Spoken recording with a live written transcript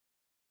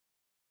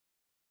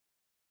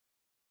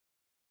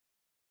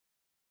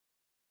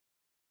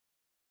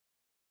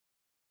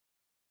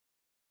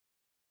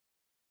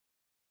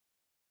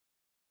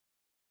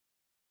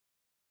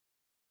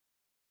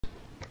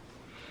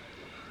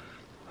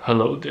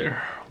Hello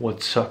there,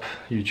 what's up,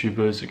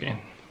 YouTubers again?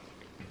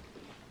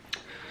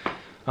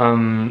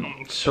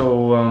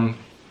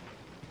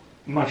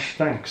 Much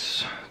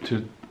thanks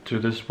to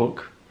this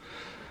book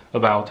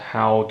about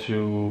how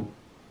to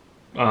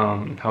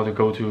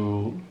go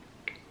to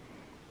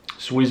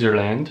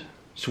Switzerland,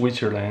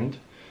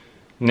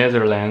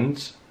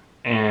 Netherlands,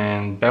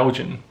 and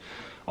Belgium.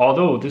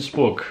 Although this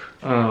book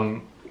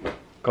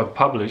got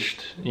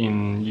published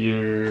in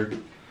year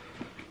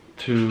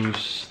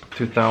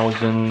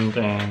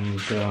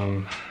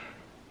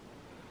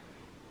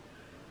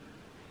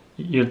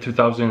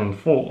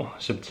 2004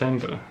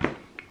 September.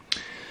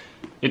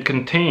 It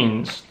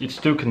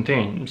still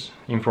contains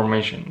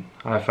information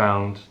I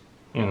found,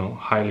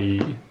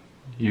 highly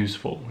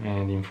useful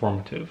and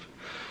informative,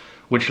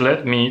 which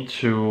led me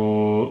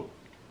to,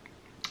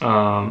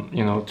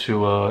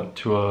 to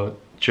a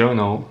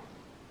journal.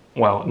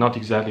 Well, not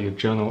exactly a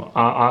journal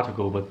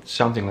article, but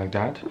something like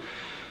that,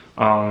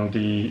 on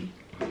the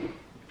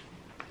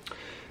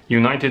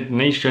United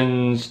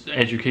Nations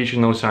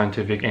Educational,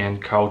 Scientific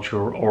and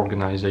Cultural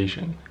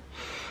Organization.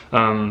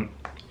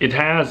 It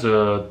has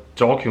a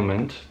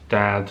document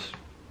that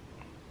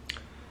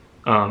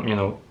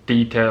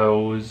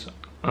details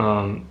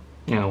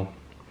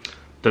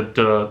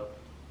the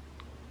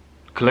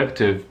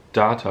collective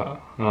data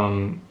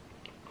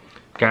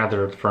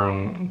gathered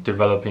from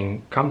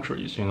developing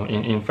countries.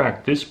 In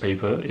fact, this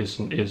paper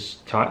is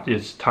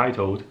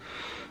titled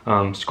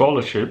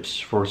Scholarships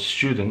for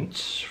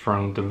Students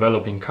from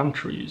Developing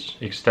Countries,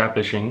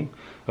 Establishing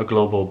a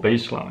Global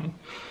Baseline.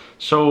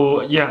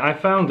 So yeah, I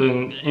found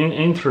an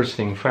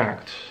interesting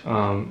fact,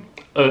 an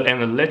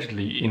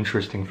allegedly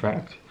interesting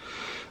fact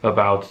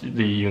about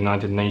the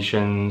United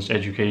Nations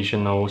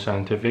Educational,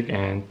 Scientific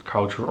and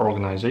Cultural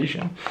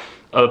Organization.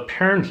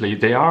 Apparently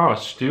they are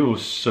still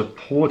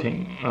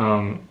supporting,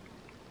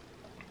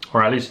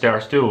 or at least they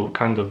are still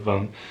kind of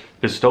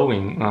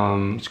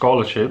bestowing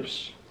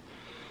scholarships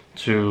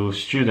to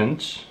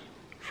students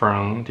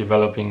from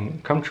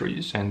developing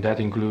countries, and that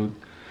include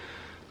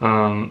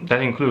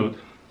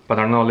but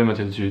are not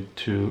limited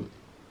to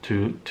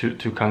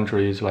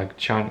countries like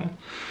China,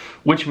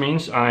 which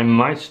means I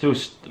might still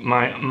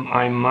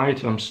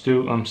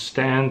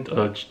stand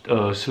a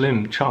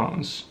slim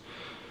chance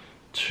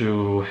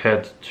to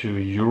head to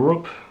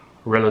Europe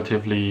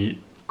relatively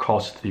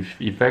cost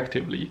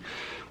effectively,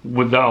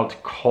 without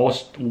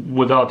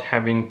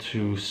having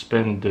to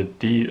spend the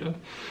deal.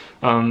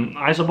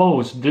 I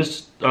suppose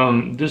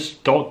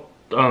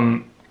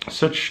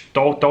such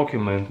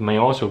document may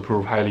also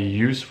prove highly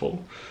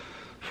useful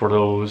for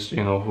those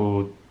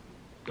who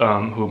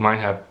might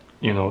have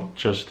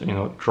just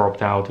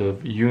dropped out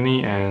of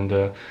uni and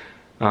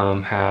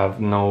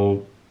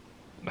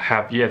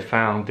have yet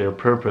found their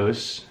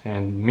purpose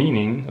and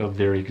meaning of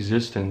their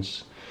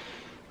existence,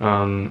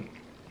 and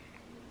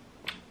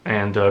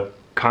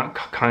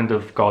kind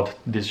of got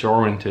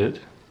disoriented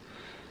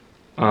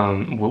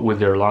with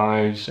their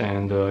lives,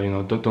 and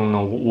don't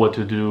know what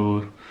to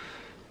do,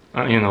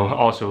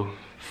 also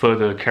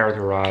further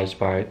characterized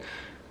by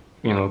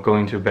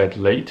going to bed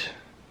late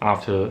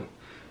after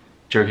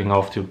jerking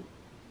off to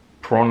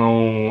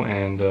porno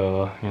and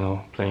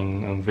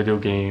playing video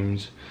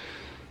games,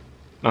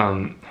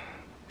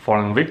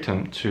 falling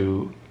victim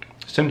to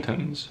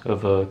symptoms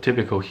of a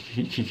typical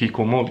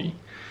hikikomori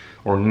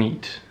or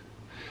NEET.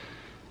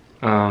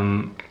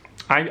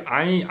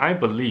 I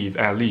believe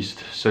at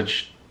least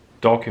such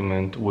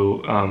document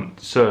will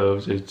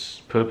serve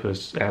its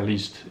purpose, at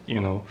least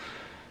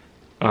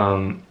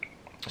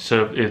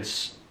serve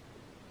its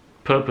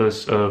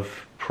purpose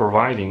of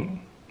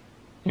providing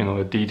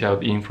a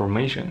detailed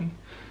information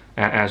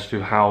as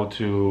to how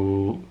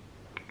to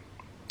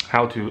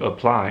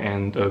apply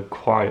and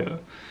acquire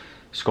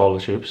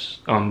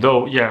scholarships.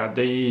 Though yeah,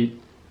 they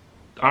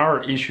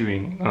are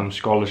issuing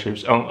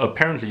scholarships.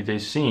 Apparently they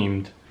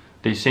seem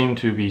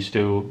to be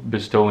still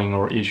bestowing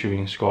or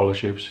issuing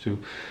scholarships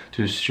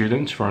to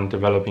students from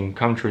developing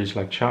countries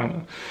like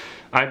China.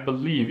 I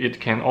believe it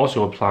can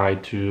also apply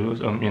to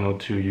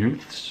to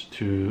youths,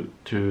 to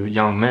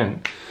young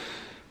men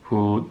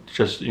who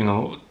just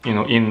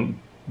in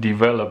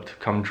developed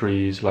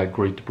countries like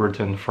Great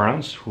Britain,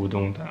 France, who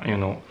don't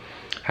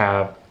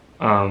have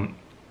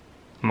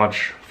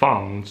much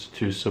funds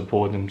to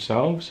support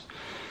themselves,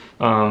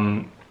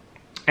 and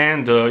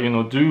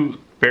do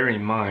bear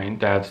in mind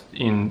that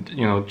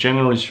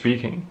generally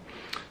speaking,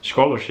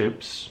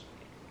 scholarships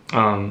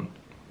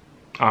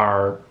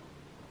are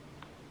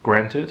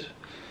granted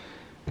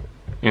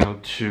to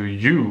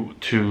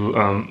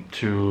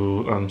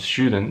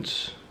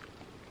students,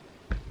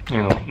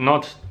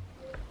 not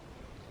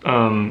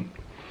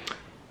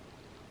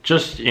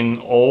just in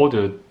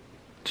order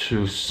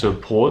to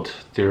support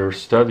their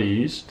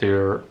studies,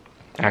 their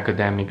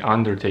academic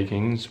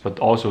undertakings, but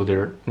also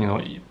their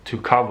to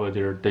cover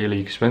their daily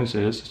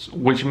expenses,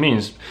 which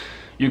means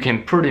you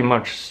can pretty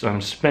much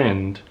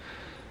spend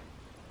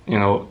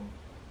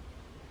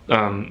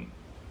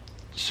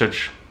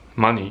such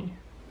money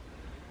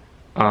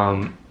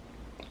on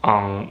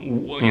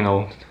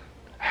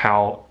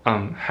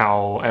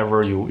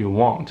however you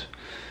want,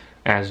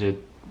 as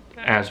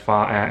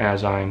far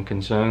as I'm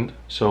concerned.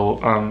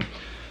 So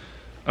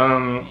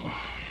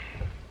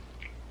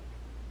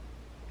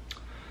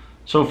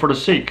so for the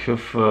sake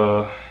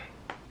of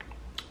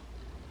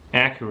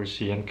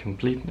accuracy and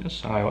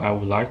completeness, I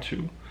would like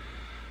to,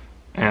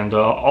 and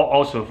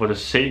also for the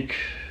sake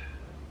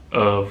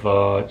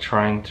of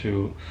trying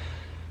to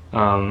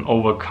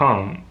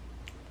overcome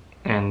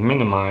and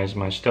minimize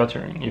my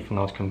stuttering, if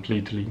not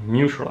completely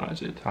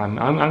neutralize it,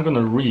 I'm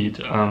gonna read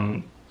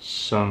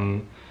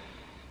some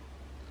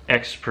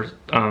explicit.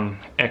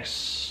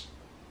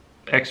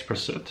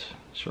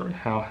 Sorry,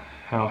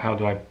 how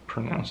do I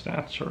pronounce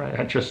that? Sorry,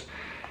 I just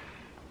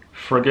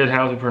forget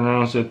how to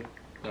pronounce it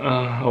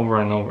over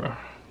and over.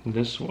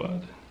 This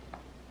word.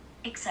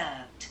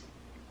 Excerpt.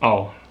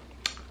 Oh,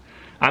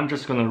 I'm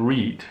just gonna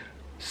read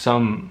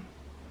some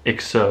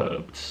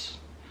excerpts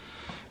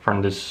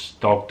from this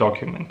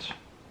document.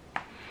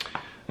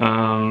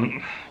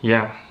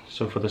 Yeah,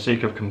 so for the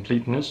sake of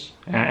completeness,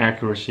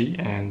 accuracy,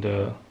 and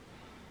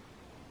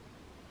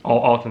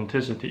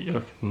authenticity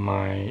of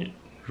my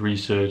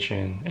research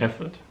and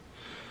effort.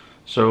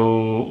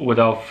 So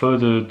without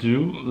further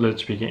ado,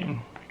 let's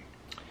begin.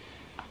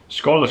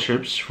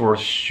 Scholarships for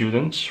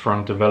students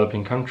from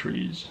developing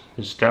countries,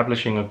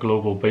 establishing a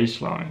global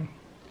baseline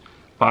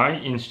by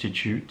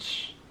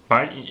Institute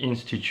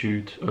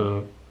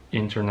of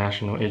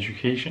International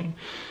Education,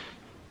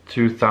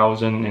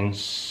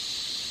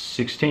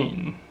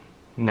 2016,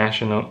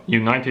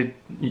 United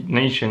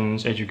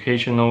Nations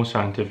Educational,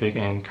 Scientific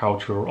and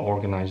Cultural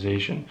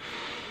Organization.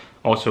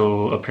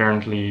 Also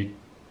apparently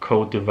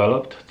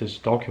co-developed this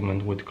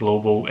document with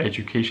Global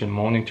Education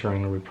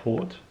Monitoring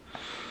Report.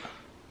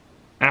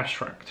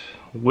 Abstract.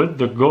 With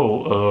the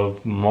goal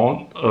of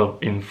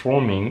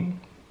informing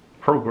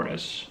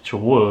progress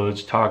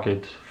towards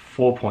target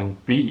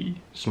 4.b,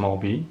 small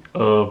b,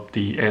 of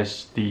the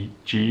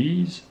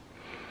SDGs,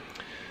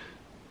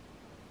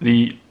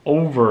 the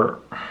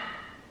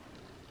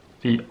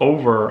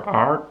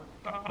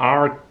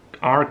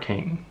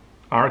overarching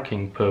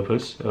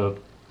purpose of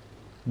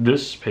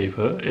this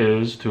paper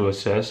is to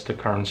assess the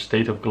current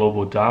state of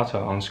global data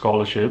on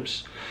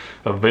scholarships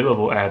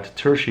available at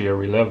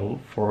tertiary level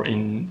for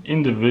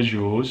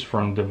individuals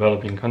from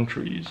developing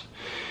countries.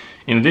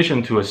 In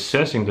addition to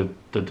assessing the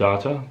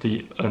data,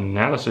 the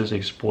analysis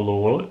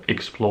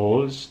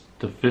explores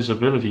the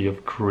feasibility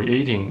of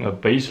creating a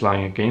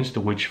baseline against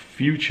which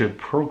future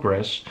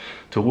progress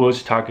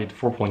towards target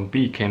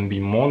 4.b can be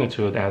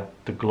monitored at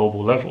the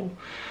global level.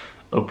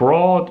 A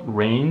broad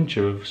range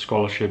of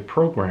scholarship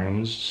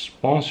programs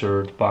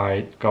sponsored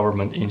by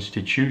government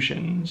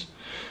institutions,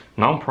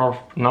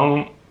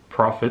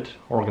 non-profit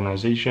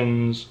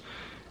organizations,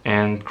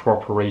 and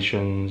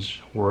corporations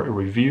were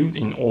reviewed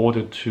in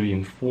order to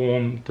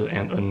inform the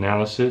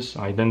analysis,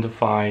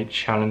 identify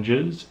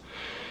challenges,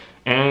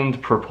 and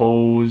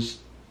propose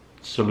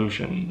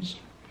solutions.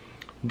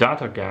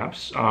 Data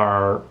gaps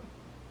are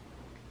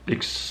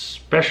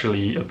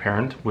especially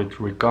apparent with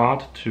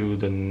regard to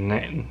the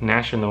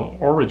national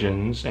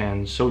origins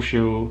and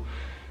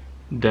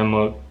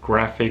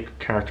socio-demographic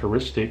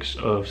characteristics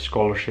of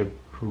scholarship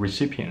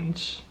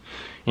recipients.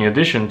 In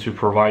addition to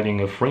providing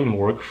a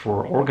framework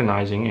for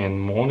organizing and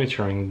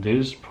monitoring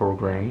these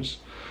programs,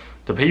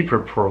 the paper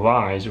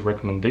provides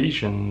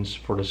recommendations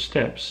for the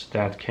steps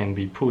that can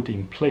be put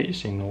in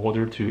place in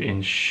order to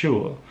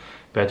ensure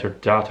better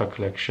data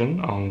collection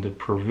on the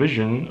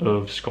provision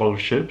of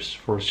scholarships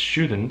for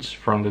students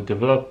from the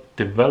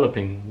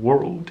developing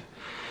world.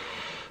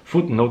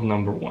 Footnote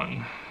number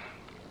 1.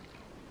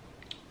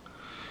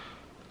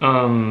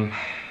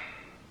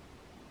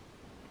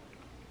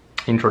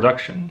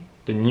 Introduction.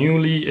 The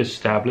newly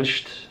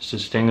established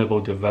Sustainable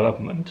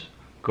Development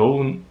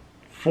Goal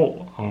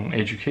 4 on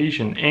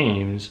education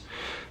aims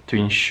to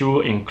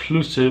ensure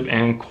inclusive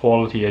and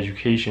quality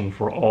education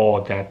for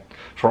all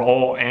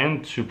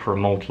and to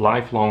promote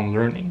lifelong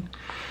learning.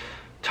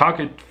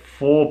 Target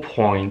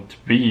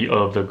 4.b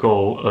of the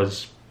goal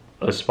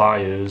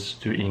aspires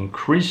to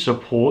increase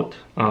support.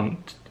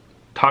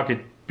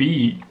 Target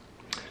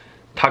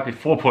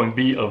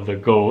 4.b of the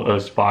goal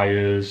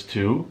aspires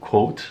to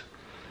quote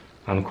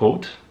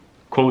unquote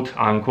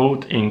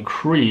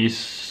increase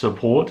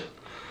support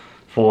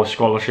for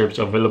scholarships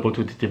available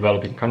to the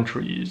developing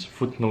countries.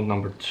 Footnote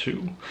number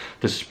 2.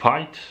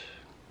 Despite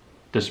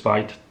the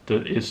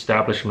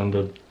establishment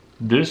of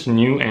this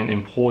new and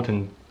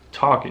important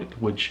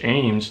target, which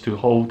aims to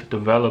hold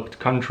developed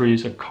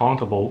countries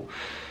accountable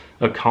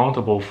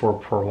for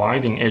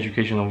providing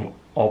educational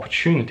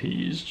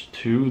opportunities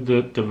to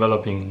the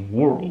developing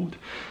world,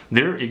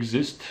 there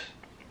exists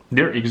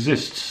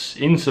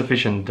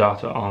insufficient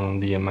data on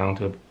the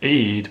amount of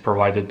aid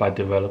provided by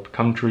developed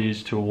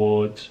countries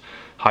towards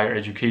higher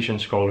education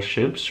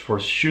scholarships for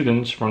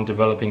students from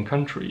developing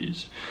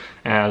countries,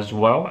 as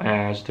well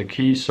as the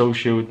key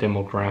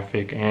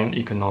socio-demographic and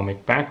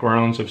economic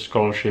backgrounds of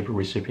scholarship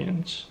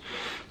recipients.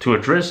 To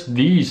address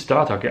these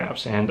data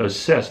gaps and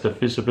assess the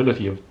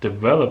feasibility of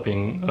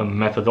developing a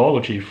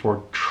methodology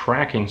for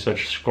tracking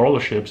such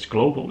scholarships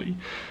globally,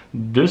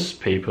 this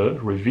paper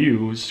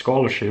reviews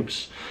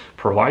scholarships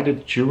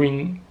provided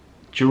during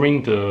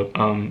the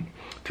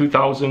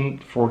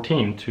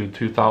 2014 to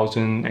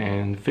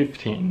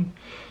 2015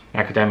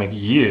 academic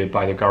year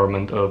by the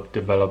government of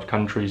developed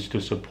countries to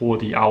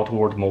support the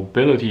outward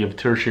mobility of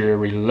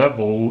tertiary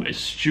level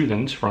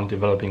students from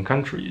developing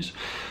countries,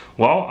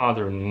 while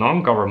other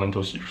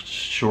non-governmental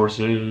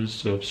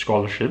sources of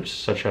scholarships,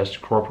 such as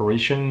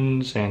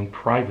corporations and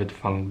private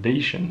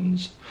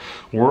foundations,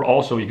 were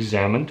also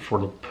examined for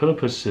the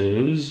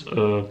purposes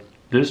of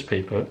this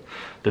paper.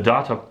 The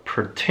data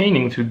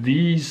pertaining to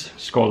these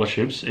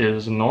scholarships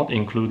is not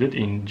included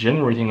in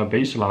generating a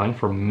baseline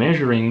for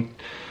measuring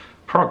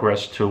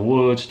progress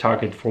towards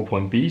target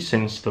 4.b,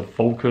 since the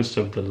focus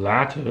of the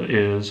latter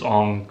is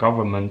on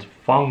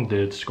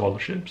government-funded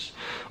scholarships.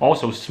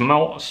 Also,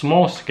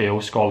 small-scale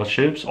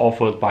scholarships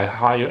offered by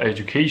higher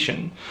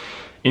education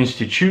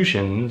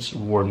institutions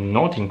were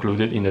not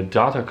included in the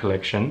data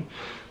collection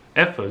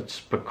efforts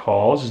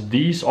because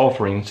these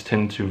offerings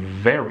tend to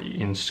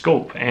vary in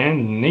scope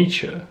and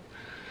nature,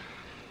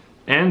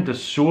 and the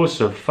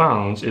source of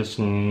funds is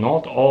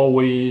not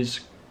always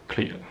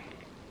clear.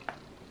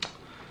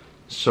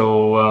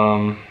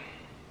 So,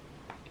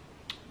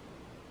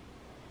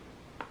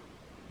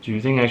 do you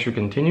think I should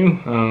continue?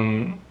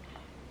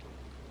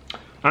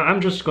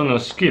 I'm just gonna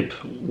skip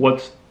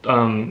what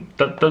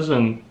that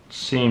doesn't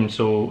seem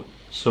so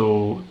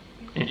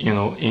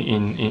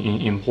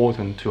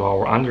important to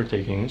our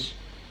undertakings,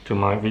 to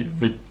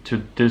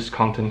this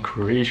content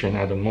creation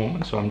at the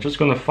moment. So I'm just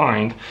gonna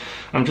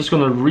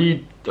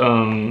read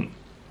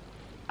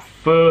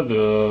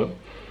further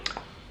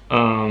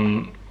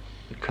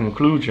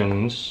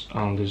conclusions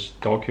on this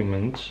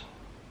document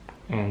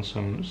and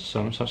some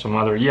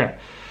other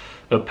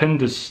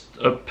appendix.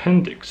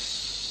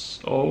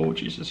 Oh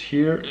Jesus,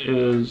 here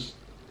is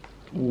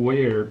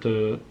where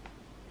the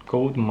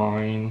gold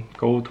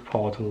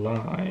pot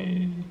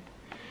lie.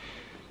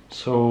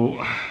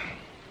 So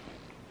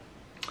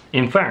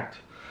in fact,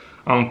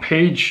 on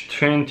page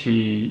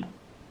 20,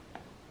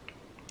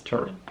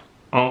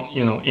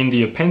 in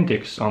the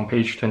appendix on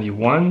page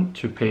 21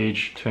 to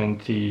page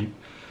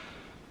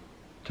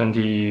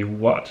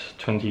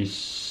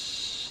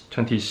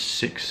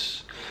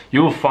 26,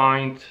 you'll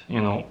find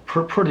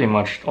pretty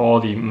much all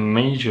the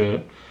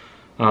major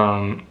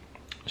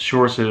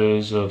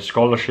sources of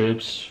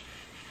scholarships,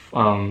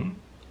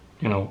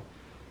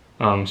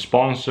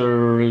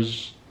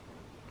 sponsors,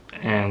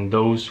 and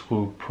those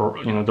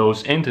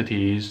those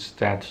entities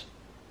that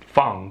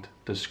fund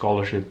the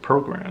scholarship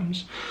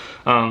programs,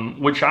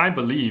 which I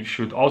believe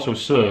should also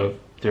serve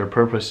their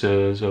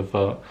purposes of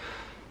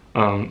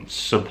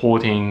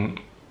supporting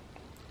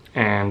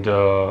and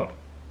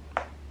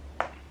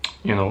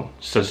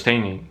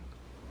sustaining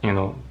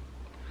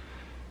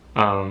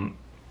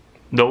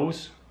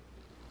those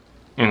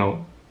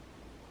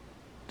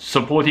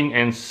supporting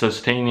and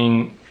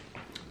sustaining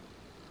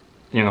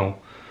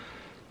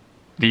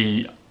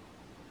the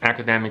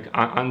academic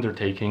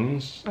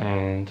undertakings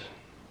and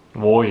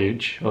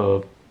voyage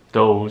of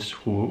those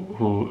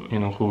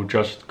who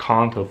just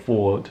can't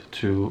afford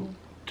to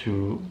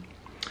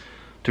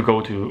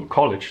go to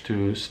college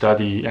to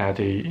study at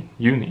a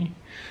uni,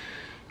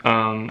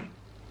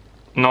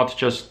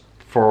 not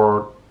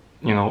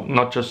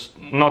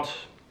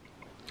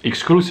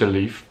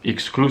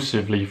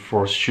exclusively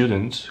for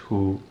students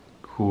who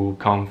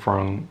come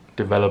from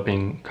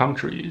developing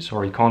countries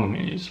or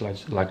economies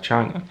like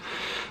China.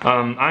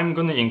 I'm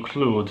going to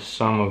include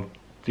some of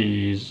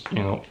these,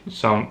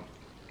 some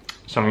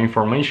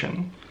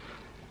information,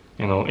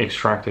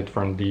 extracted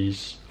from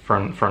this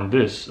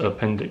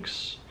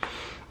appendix.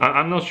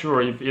 I'm not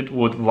sure if it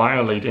would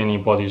violate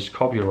anybody's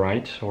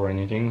copyright or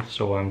anything,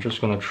 so I'm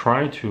just going to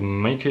try to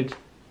make it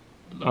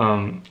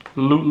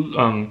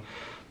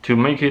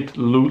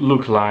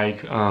look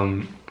like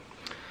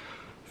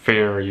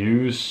fair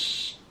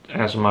use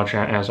as much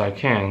as I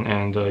can.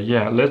 And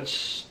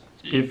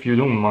if you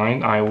don't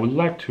mind, I would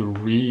like to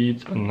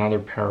read another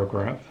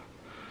paragraph.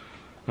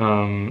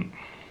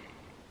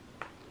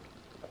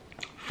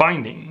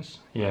 Findings,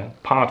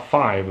 part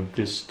 5 of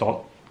this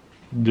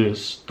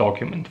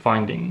document.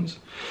 Findings: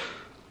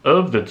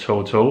 of the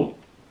total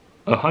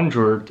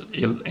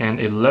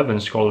 111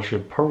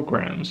 scholarship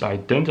programs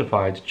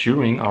identified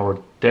during our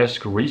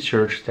desk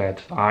research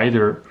that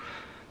either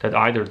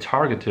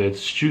targeted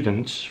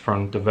students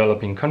from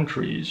developing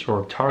countries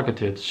or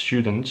targeted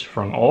students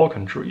from all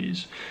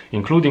countries,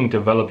 including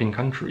developing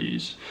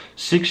countries,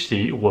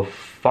 60 were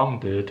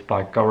funded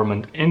by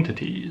government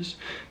entities.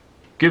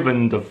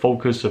 Given the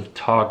focus of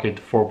Target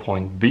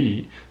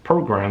 4.b,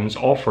 programs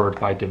offered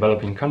by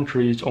developing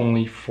countries,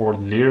 only 4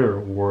 there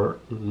were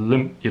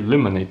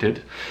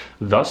eliminated.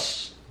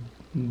 Thus,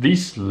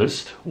 this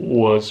list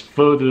was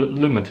further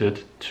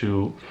limited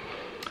to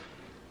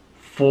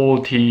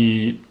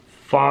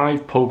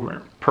 45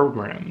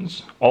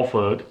 programs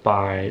offered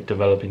by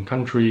developing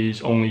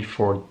countries, only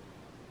 4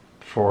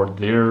 for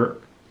their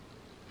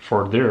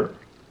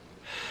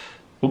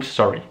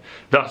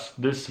Thus,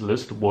 this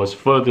list was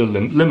further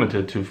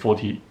limited to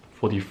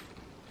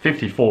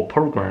 54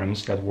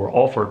 programs that were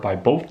offered by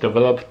both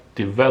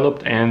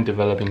developed and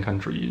developing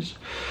countries.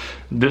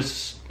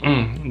 This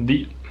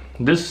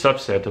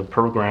subset of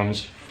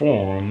programs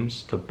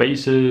forms the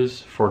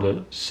basis for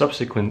the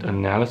subsequent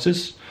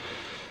analysis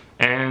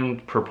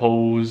and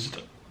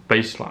proposed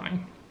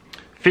baseline.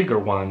 Figure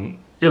 1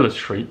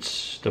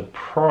 illustrates the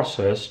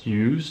process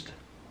used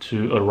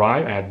to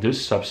arrive at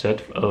this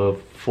subset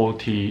of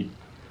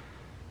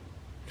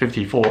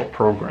 54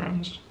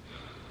 programs.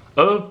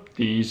 Of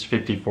these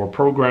 54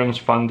 programs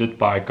funded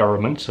by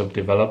governments of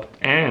developed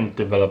and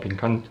developing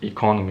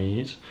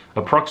economies,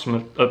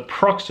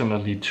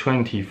 approximately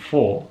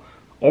 24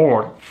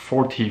 or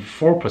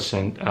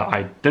 44%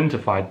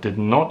 identified did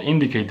not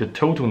indicate the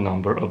total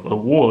number of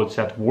awards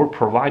that were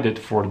provided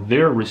for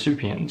their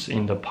recipients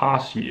in the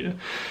past year.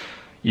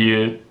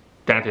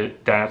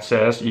 That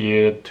says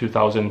year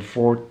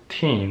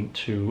 2014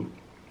 to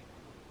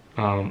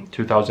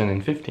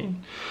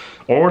 2015,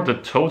 or the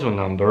total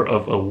number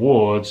of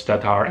awards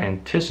that are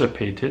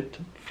anticipated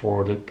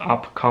for the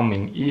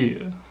upcoming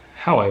year.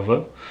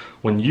 However,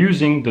 when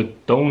using the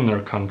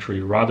donor country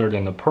rather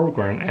than the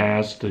program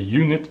as the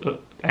unit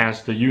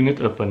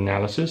of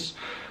analysis,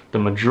 the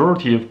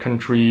majority of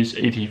countries,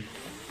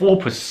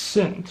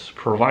 84%,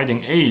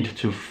 providing aid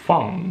to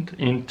fund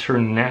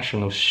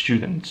international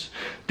students,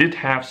 did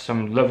have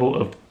some level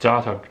of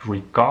data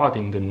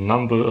regarding the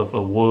number of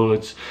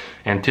awards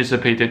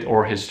anticipated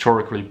or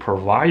historically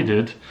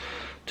provided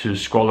to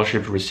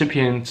scholarship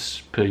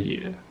recipients per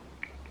year.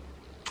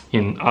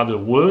 In other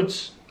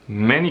words,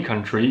 many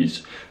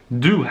countries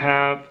do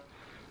have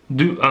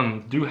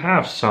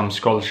some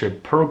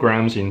scholarship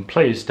programs in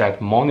place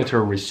that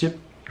monitor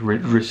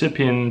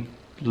recipient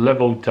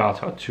level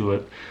data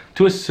to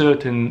a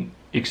certain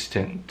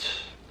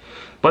extent,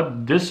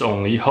 but this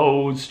only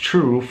holds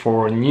true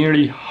for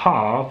nearly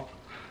half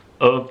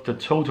of the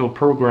total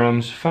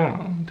programs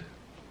found.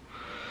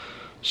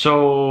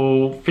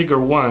 So figure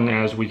 1,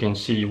 as we can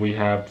see, we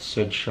have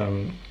such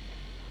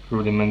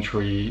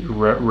rudimentary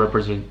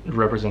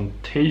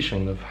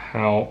representation of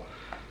how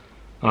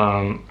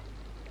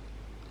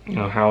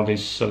how they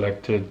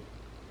selected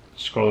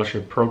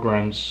scholarship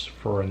programs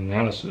for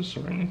analysis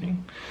or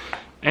anything.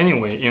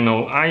 Anyway,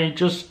 I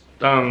just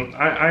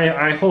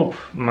I hope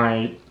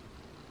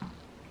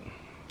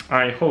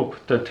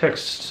the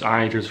texts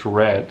I just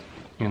read,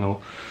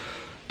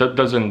 that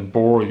doesn't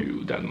bore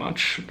you that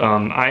much.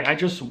 I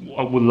just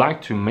would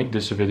like to make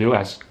this video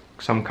as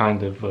some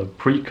kind of a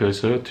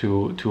precursor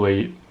to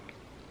a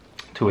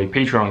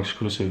Patreon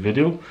exclusive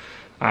video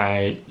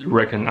I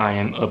reckon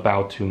I'm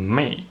about to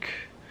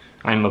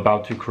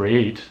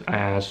create,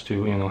 as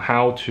to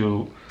how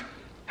to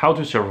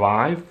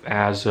survive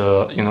as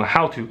a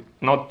how to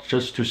not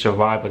just to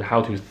survive, but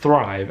how to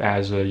thrive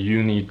as a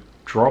uni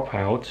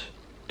dropout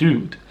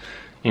dude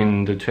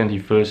in the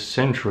 21st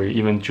century,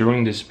 even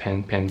during this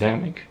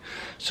pandemic.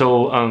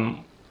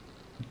 So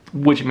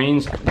which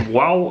means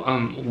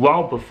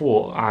while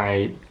before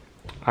I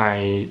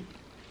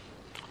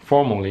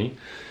formally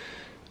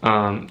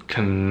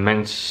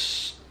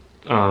commence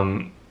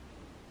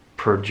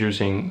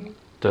producing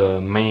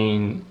the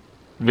main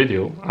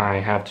video, I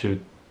have to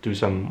do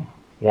some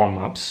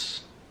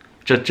warm-ups,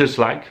 just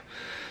like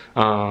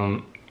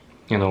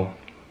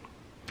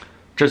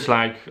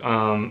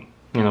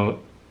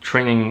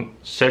training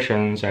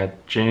sessions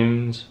at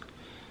gyms,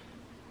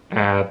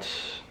 at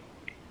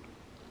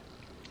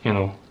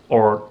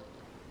or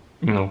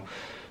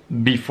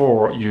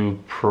before you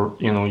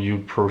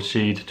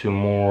proceed to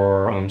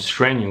more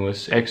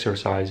strenuous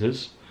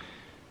exercises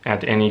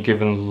at any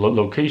given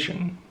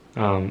location,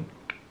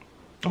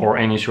 or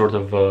any sort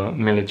of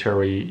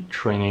military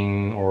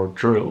training or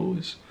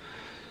drills.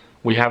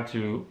 We have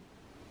to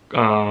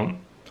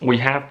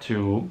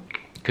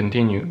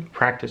continue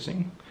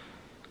practicing,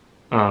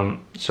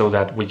 so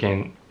that we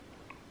can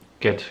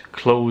get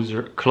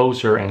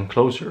closer and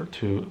closer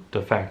to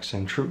the facts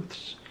and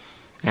truths.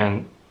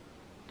 And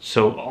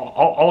so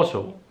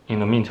also in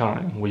the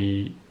meantime,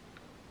 we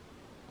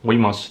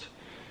must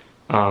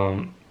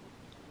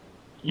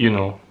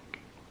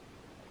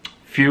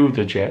fuel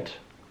the jet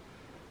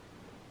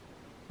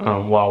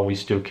while we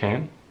still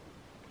can.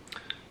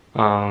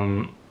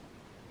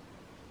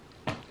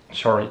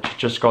 Sorry,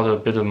 just got a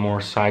bit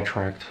more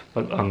sidetracked,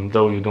 but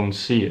though you don't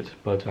see it,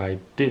 but I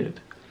did.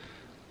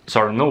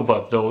 Sorry, no,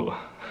 but though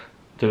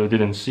you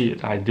didn't see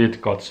it, I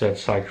did got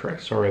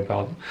sidetracked. Sorry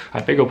about it. I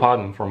beg your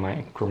pardon for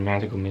my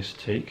grammatical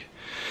mistake.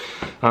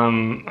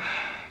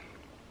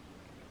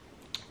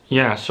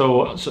 Yeah,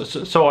 so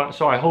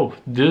I hope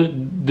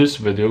this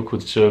video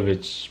could serve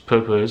its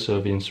purpose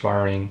of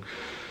inspiring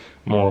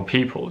more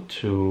people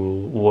to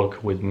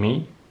work with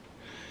me.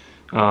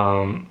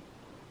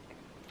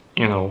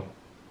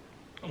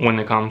 When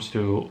it comes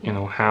to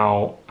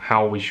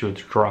how we should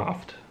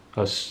draft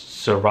a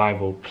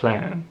survival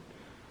plan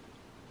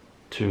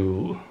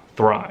to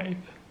thrive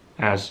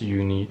as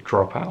uni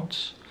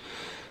dropouts.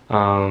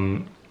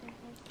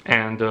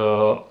 And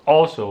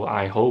also,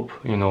 I hope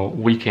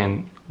we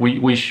can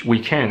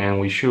and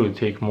we should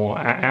take more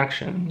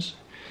actions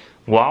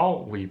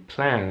while we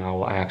plan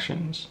our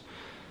actions.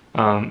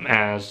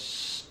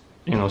 As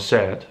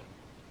said,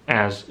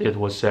 as it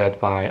was said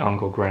by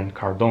Uncle Grant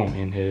Cardone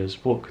in his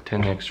book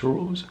 10x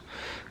Rules,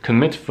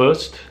 commit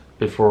first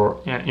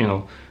before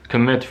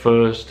commit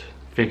first,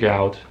 figure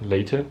out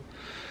later.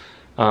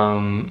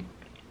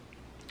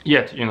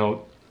 Yet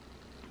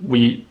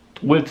we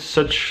with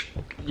such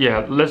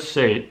let's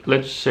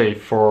say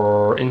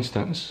for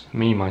instance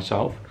me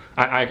myself,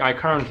 I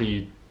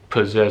currently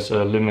possess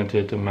a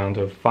limited amount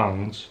of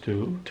funds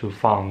to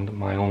fund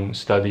my own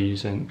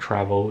studies and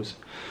travels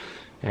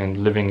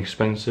and living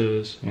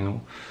expenses,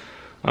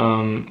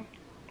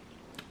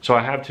 so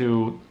I have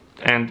to,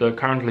 and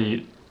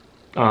currently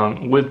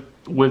with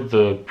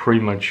the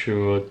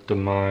premature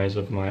demise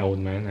of my old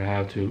man, I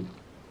have to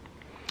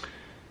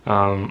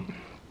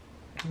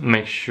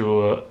make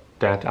sure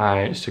that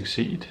I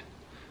succeed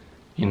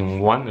in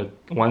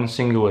one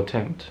single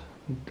attempt.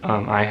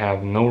 I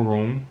have no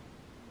room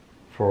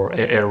for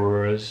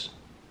errors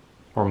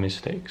or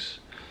mistakes.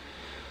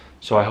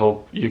 So I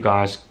hope you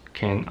guys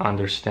can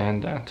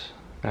understand that,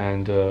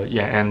 and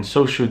and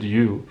so should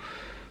you.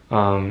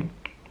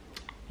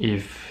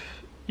 If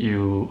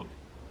you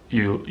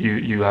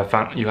have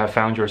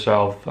found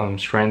yourself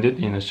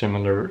stranded in a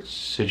similar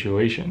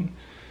situation,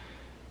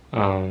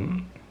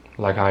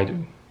 like I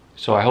do.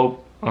 So I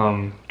hope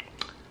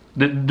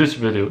this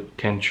video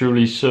can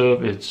truly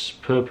serve its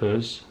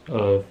purpose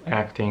of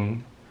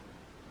acting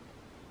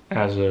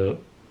as a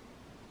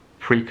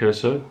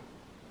precursor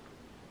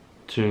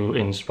to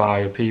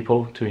inspire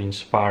people,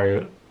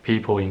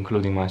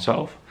 including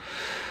myself.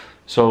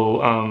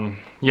 So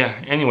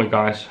anyway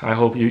guys, I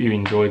hope you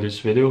enjoyed this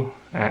video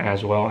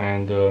as well,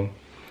 and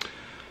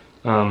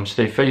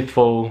stay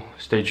faithful,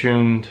 stay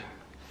tuned.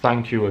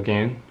 Thank you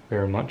again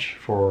very much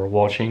for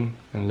watching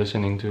and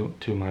listening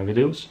to my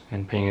videos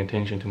and paying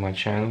attention to my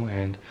channel,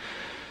 and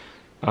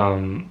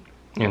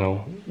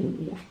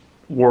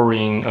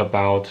worrying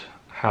about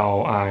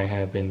how I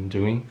have been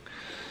doing.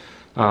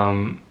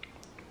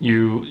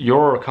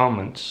 Your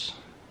comments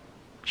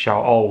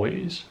shall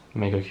always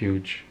make a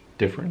huge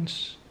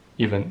difference,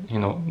 even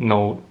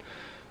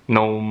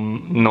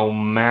no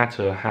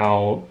matter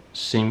how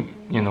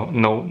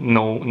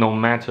no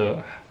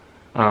matter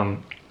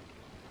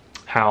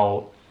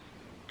how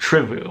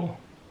trivial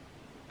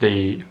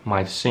they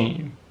might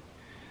seem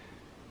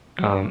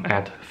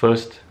at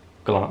first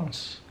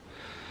glance.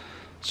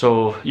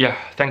 So yeah,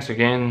 thanks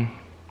again,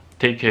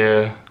 take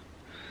care,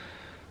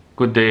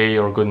 good day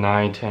or good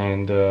night,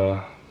 and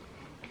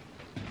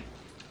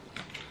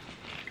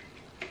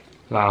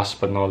last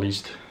but not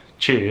least,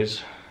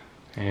 cheers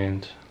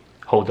and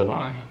hold the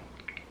line.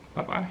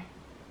 Bye bye.